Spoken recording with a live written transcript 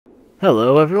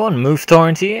Hello everyone, Moose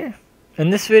Torrent here.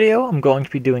 In this video, I'm going to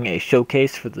be doing a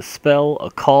showcase for the spell A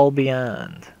Call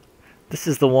Beyond. This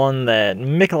is the one that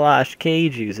Mikolash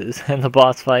Cage uses in the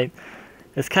boss fight.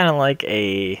 It's kind of like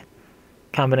a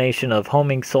combination of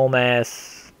Homing Soul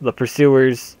Mass, the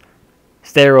Pursuers,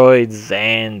 Steroids,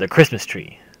 and the Christmas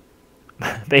Tree.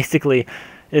 Basically,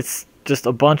 it's just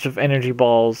a bunch of energy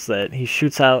balls that he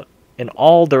shoots out in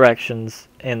all directions,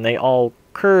 and they all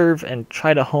curve and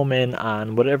try to home in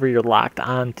on whatever you're locked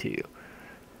onto.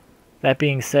 That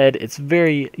being said, it's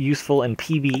very useful in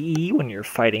PvE when you're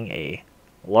fighting a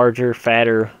larger,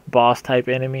 fatter boss type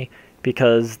enemy,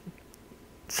 because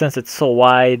since it's so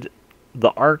wide,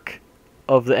 the arc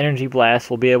of the energy blast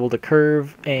will be able to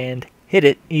curve and hit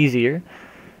it easier,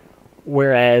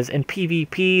 whereas in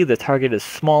PvP the target is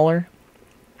smaller,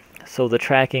 so the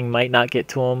tracking might not get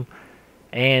to him.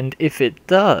 And if it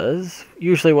does,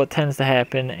 usually what tends to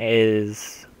happen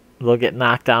is they'll get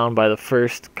knocked down by the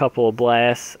first couple of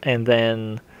blasts, and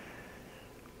then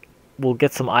we'll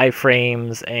get some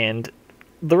iframes, and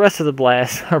the rest of the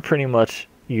blasts are pretty much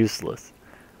useless.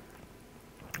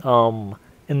 In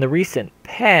the recent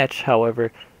patch,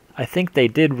 however, I think they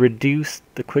did reduce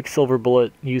the Quicksilver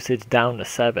Bullet usage down to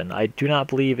 7. I do not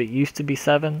believe it used to be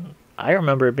 7. I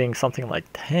remember it being something like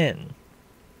 10.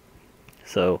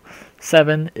 So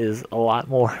 7 is a lot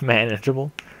more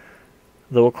manageable.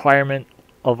 The requirement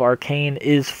of Arcane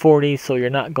is 40, so you're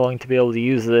not going to be able to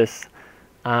use this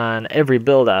on every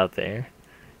build out there.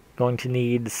 Going to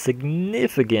need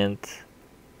significant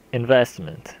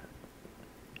investment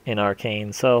in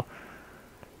Arcane. So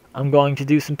I'm going to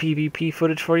do some PvP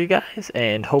footage for you guys,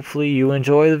 and hopefully you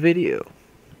enjoy the video.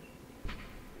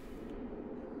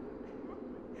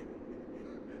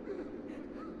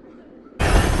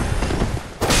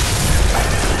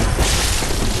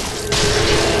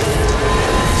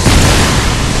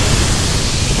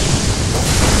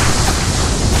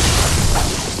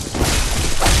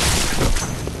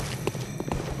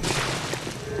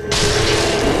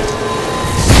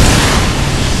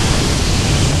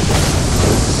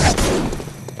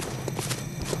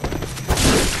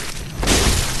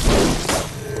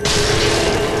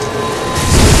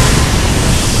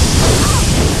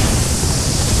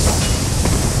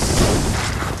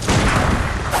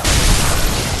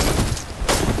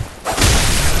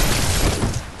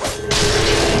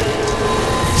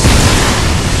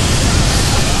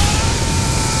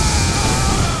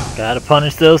 Gotta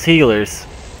punish those healers.